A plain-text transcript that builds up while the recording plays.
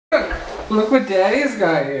Look what Daddy's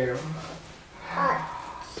got you.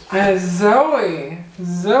 Zoe.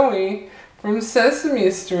 Zoe from Sesame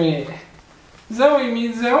Street. Zoe,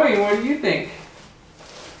 meet Zoe. What do you think?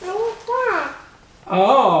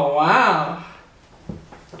 Oh, wow.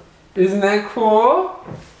 Isn't that cool?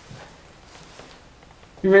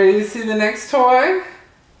 You ready to see the next toy?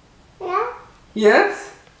 Yeah.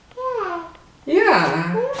 Yes? Yeah.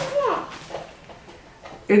 Yeah.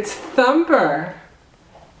 It's Thumper.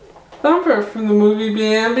 Thumper from the movie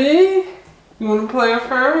Bambi. You want to play with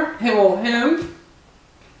her? Him?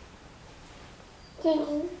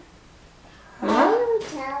 Huh?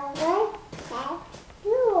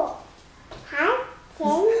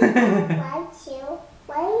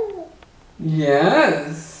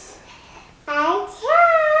 Yes.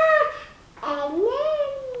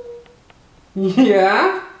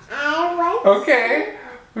 Yeah? Okay.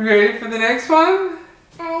 We ready for the next one?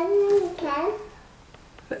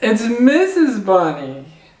 It's Mrs. Bunny.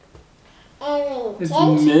 It's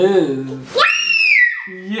Ms.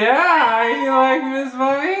 Yeah, you like Miss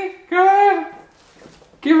Bunny? Good.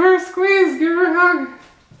 Give her a squeeze. Give her a hug.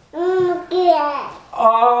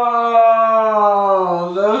 Oh,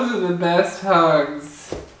 those are the best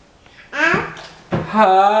hugs.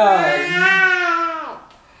 Hug.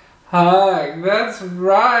 Hug. That's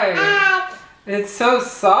right. It's so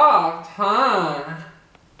soft, huh?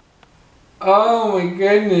 Oh my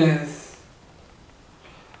goodness.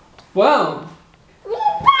 Well.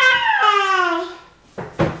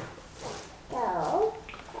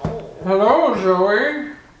 Hello, Zoe.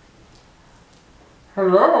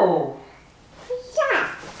 Hello.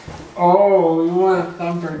 Oh, you want a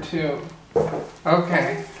Thumper too.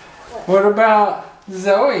 Okay. What about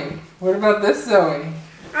Zoe? What about this Zoe?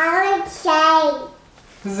 I would say.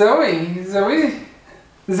 Zoe.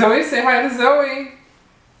 Zoe, say hi to Zoe.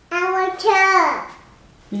 I would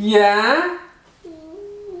too. Yeah?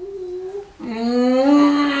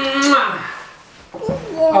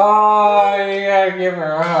 Oh, you gotta give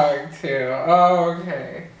her a hug too. Oh,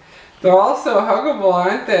 okay. They're all so huggable,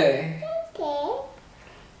 aren't they? Okay.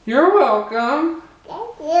 You're welcome.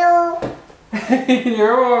 Thank you.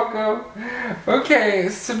 You're welcome. Okay,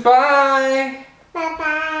 so bye.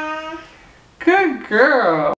 Bye-bye. Good girl.